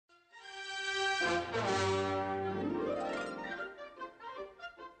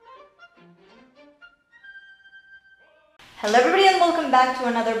Hello everybody and welcome back to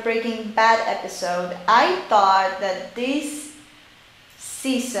another Breaking Bad episode. I thought that this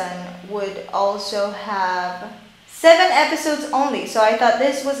season would also have 7 episodes only, so I thought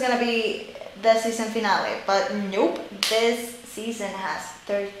this was gonna be the season finale, but nope, this season has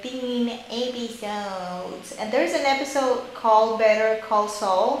 13 episodes. And there's an episode called Better Call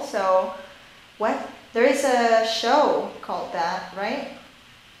Saul, so what? There is a show called that, right?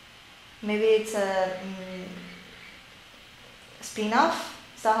 Maybe it's a spin-off?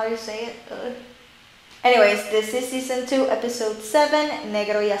 Is that how you say it? Anyways, this is season 2, episode 7,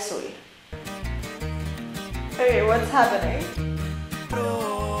 Negro y Azul. Okay, what's happening?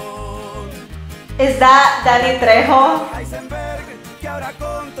 Is that Danny Trejo?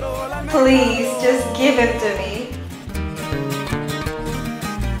 Please, just give it to me.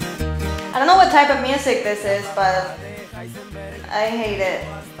 I don't know what type of music this is, but I hate it.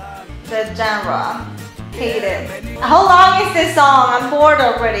 The genre. Hate it. How long is this song? I'm bored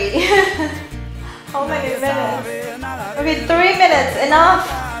already. How many minutes? Okay, 3 minutes. Enough.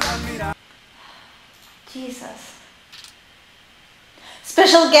 Jesus.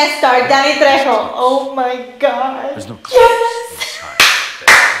 Special guest star Danny Trejo. Oh my god. There's no yes.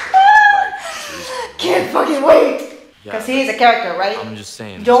 Can't fucking wait. Because he's a character, right? I'm just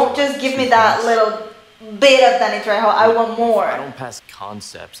saying. Don't just give me that little bit of Danny Trejo. I want more. I don't pass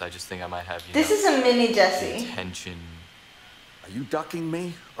concepts. I just think I might have you. This is a mini Jesse. Attention. Are you ducking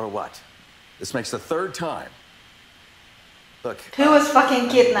me or what? This makes the 3rd time. Look. Who was fucking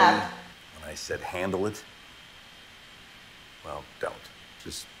kidnapped? When I said handle it, well, don't.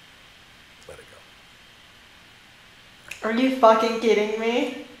 Just let it go. Are you fucking kidding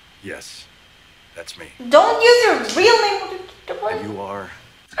me? Yes, that's me. Don't use your real name. And you are.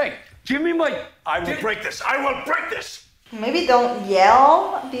 Hey, give me my... I will break this. I will break this. Maybe don't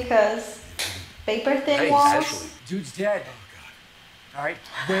yell because paper thin walls. Ashley. Dude's dead. Oh, God. All right,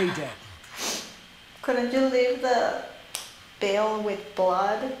 way dead. Couldn't you leave the bale with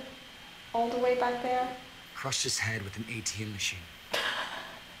blood all the way back there? Crushed his head with an ATM machine.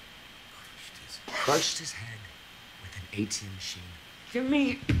 Crushed his head with an ATM machine. Give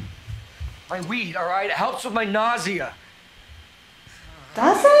me my weed, all right? It helps with my nausea.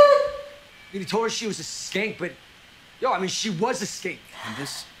 Does it? He told her she was a skank, but... Yo, I mean, she was a skank. And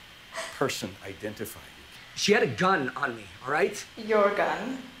this person identified you. She had a gun on me, all right? Your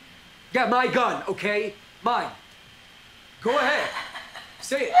gun. Yeah, my gun, okay? Mine. Go ahead.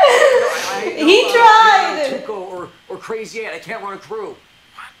 Say it. He tried. I'm not Tuco or Crazy Ant. I can't run a crew.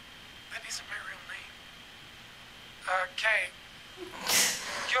 What? That isn't my real name. Okay.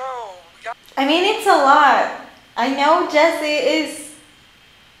 Yo, we got... I mean, it's a lot. I know Jesse is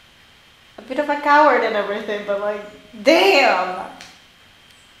a bit of a coward and everything, but like, damn.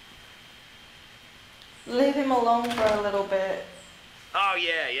 Leave him alone for a little bit. Oh,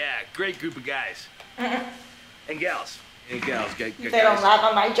 yeah. Great group of guys. And gals. And gals. Good They guys. don't laugh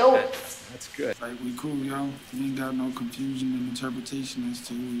at my jokes. That's good. Like, we cool, y'all. We ain't got no confusion and interpretation as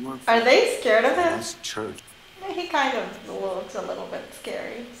to who we work for. Are they scared of him? That's church. He kind of looks a little bit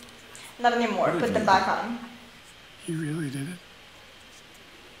scary. Not anymore. Put them back on. He really did it.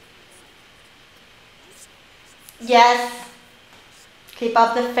 Yes. Keep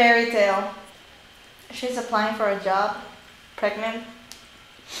up the fairy tale. She's applying for a job. Pregnant.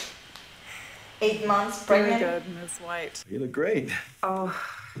 8 months pregnant. Very good, Miss White. You look great. Oh,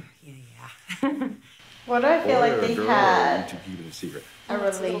 yeah. What do I feel like they had To keep it a secret. a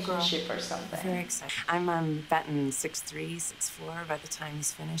It's a little relationship or something? Very excited. I'm betting 6'3", 6'4" by the time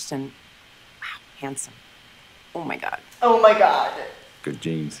he's finished, and wow, handsome. Oh my God. Oh my god. Good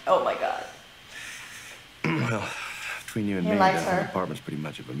genes. Oh my god. Well, between you and He me, likes that her. apartment's pretty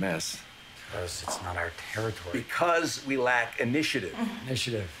much of a mess. Because it's not our territory. Because we lack initiative.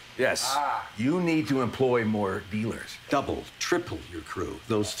 Initiative. Yes. You need to employ more dealers. Double, triple your crew.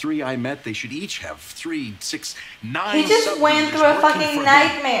 Those 3 I met, they should each have 3, 6, 9. He just went through a subdealers working fucking for him.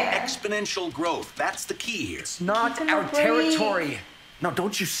 nightmare. Exponential growth. That's the key here. It's not It's our not territory. Now,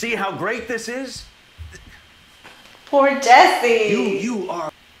 don't you see how great this is? Poor Jesse. You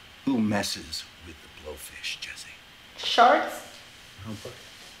are who messes with the blowfish, Jesse. Sharks? Oh, but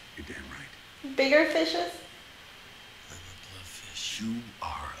you're damn right. Bigger fishes? You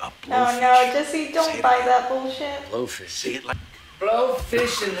are a Oh blowfish. no, Jesse, Say don't it buy loud. that bullshit. Blowfish. Say it like. Blow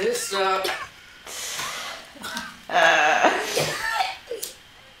fish in this up. Oh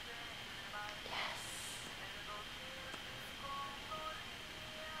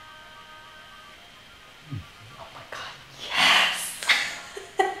my god, yes!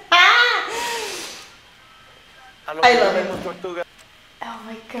 I love him. Oh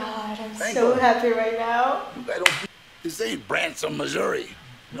my god, I'm so happy right now. This ain't Branson, Missouri.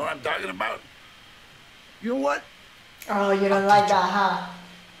 You know what I'm talking about? You know what? Oh, you don't like that, huh?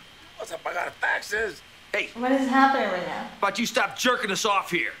 What's up? I got taxes. Hey, What is happening right now? how about you stop jerking us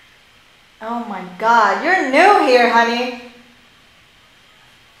off here? Oh my God, you're new here, honey. I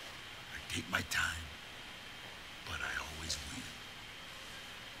take my time, but I always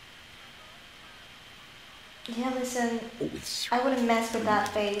win. Yeah, listen, Always. I wouldn't mess with that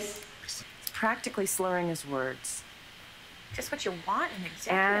face. It's practically slurring his words. Just what you want in an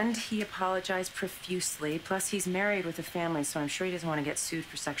executive. And he apologized profusely. Plus, he's married with a family, so I'm sure he doesn't want to get sued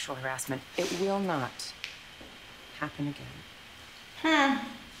for sexual harassment. It will not happen again.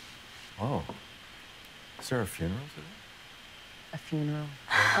 Oh. Is there a funeral today? A funeral?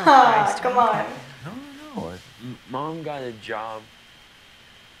 Oh, come on. No. Mom got a job.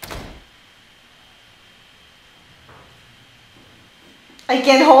 I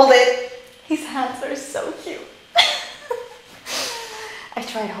can't hold it. His hands are so cute. I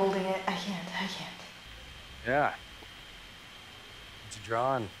tried holding it. I can't. Yeah. What's you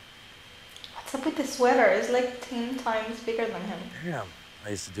drawing? What's up with the sweater? It's like 10 times bigger than him. Damn. I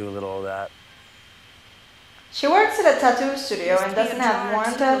used to do a little of that. She works at a tattoo studio and doesn't have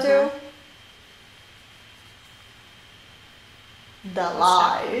one tattoo. The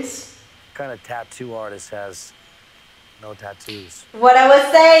lies. What kind of tattoo artist has no tattoos? What I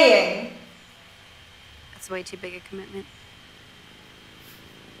was saying. That's way too big a commitment.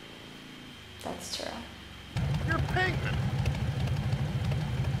 That's true. You're Pinkman.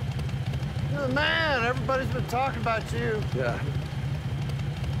 You're the man. Everybody's been talking about you. Yeah.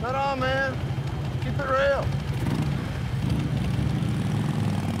 Not all, man. Keep it real.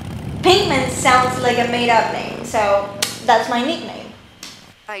 Pinkman sounds like a made-up name, so that's my nickname.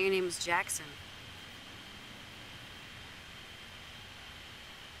 I thought your name was Jackson.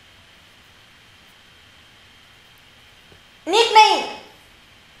 Nickname!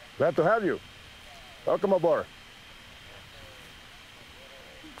 Glad to have you. Welcome aboard.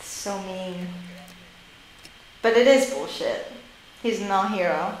 So mean. But it is bullshit. He's no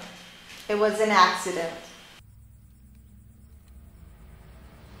hero. It was an accident.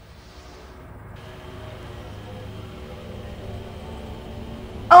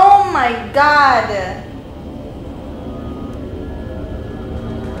 Oh my God!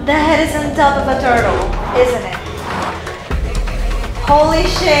 The head is on top of a turtle, isn't it? Holy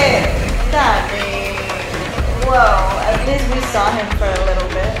shit! God dang. Whoa, at least we saw him for a little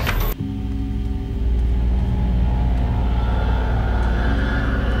bit.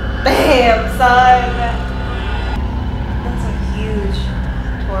 Damn, son! That's a huge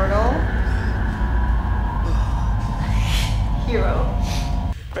turtle. Hero.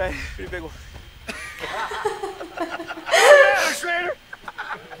 Right, pretty big one. Schrader!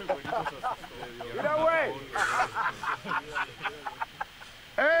 Get away!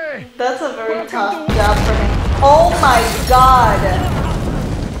 Hey! That's a very tough job for him. Oh my God!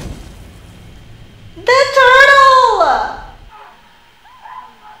 The turtle!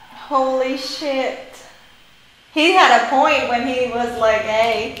 Holy shit. He had a point when he was like,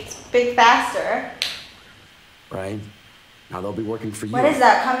 hey, speak faster. Right? Now they'll be working for you. What is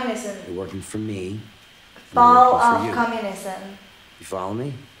that, communism? They're working for me. Fall working for of you. communism. You follow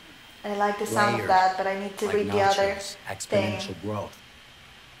me? I like the sound of Layers, that, but I need to like read the other nachos, thing. exponential growth.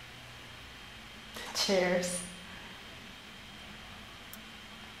 Cheers.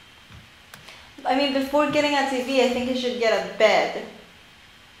 I mean, before getting a TV, I think he should get a bed.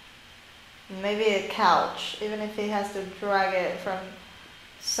 Maybe a couch, even if he has to drag it from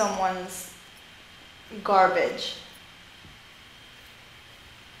someone's garbage.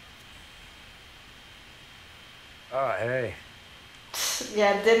 Oh, hey.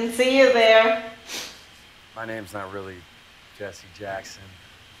 Yeah, didn't see you there. My name's not really Jesse Jackson.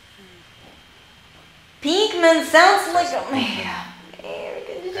 Pinkman sounds like a man.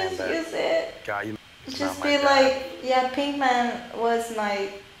 Could you just use it? God, you Just be like, yeah, Pinkman was my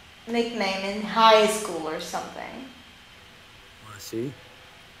nickname in high school or something. Wanna see?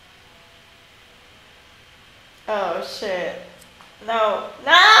 Oh shit. No.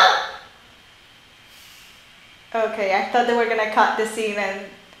 No! Okay, I thought they were gonna cut the scene and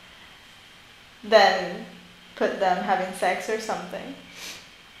then put them having sex or something.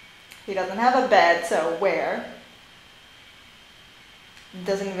 He doesn't have a bed, so where?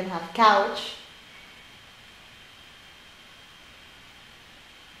 Doesn't even have a couch.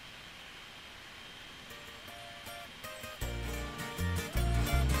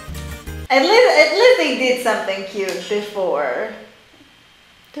 At least they did something cute before.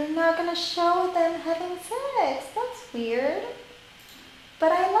 They're not gonna show them having sex. That's weird.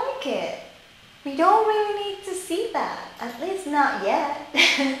 But I like it. We don't really need to see that, at least not yet.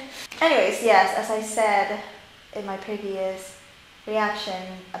 Anyways, yes, as I said in my previous reaction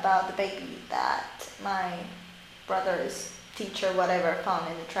about the baby that my brother's teacher, whatever, found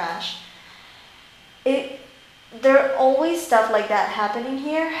in the trash, there are always stuff like that happening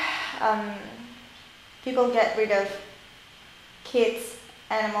here. People get rid of kids,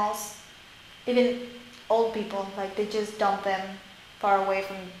 animals, even old people, like they just dump them far away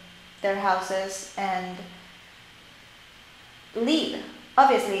from their houses and leave.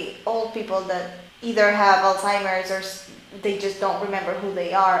 Obviously, old people that either have Alzheimer's or they just don't remember who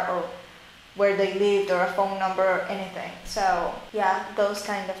they are or where they lived or a phone number or anything. So yeah, those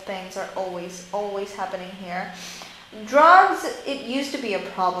kind of things are always happening here. Drugs, it used to be a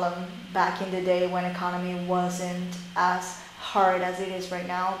problem back in the day when economy wasn't as hard as it is right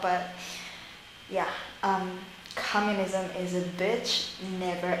now, but yeah, communism is a bitch.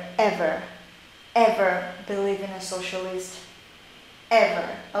 Never, ever, ever believe in a socialist. Ever,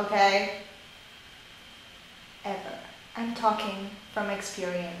 okay? Ever. I'm talking from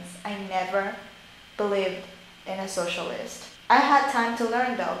experience. I never believed in a socialist. I had time to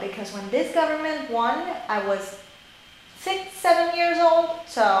learn though, because when this government won, I was 6-7 years old.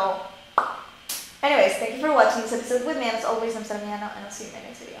 So, anyways, thank you for watching this episode with me. And as always, I'm Sarmiano, and I'll see you in my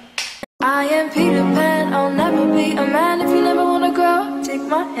next video. I am Peter Pan, I'll never be a man if you never wanna grow. Take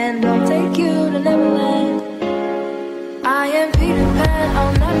my hand, I'll take you to Neverland. I am Peter Pan,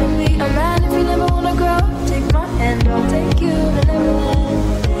 I'll never be a man if you never wanna grow. Take my hand, I'll take you to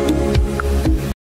Neverland.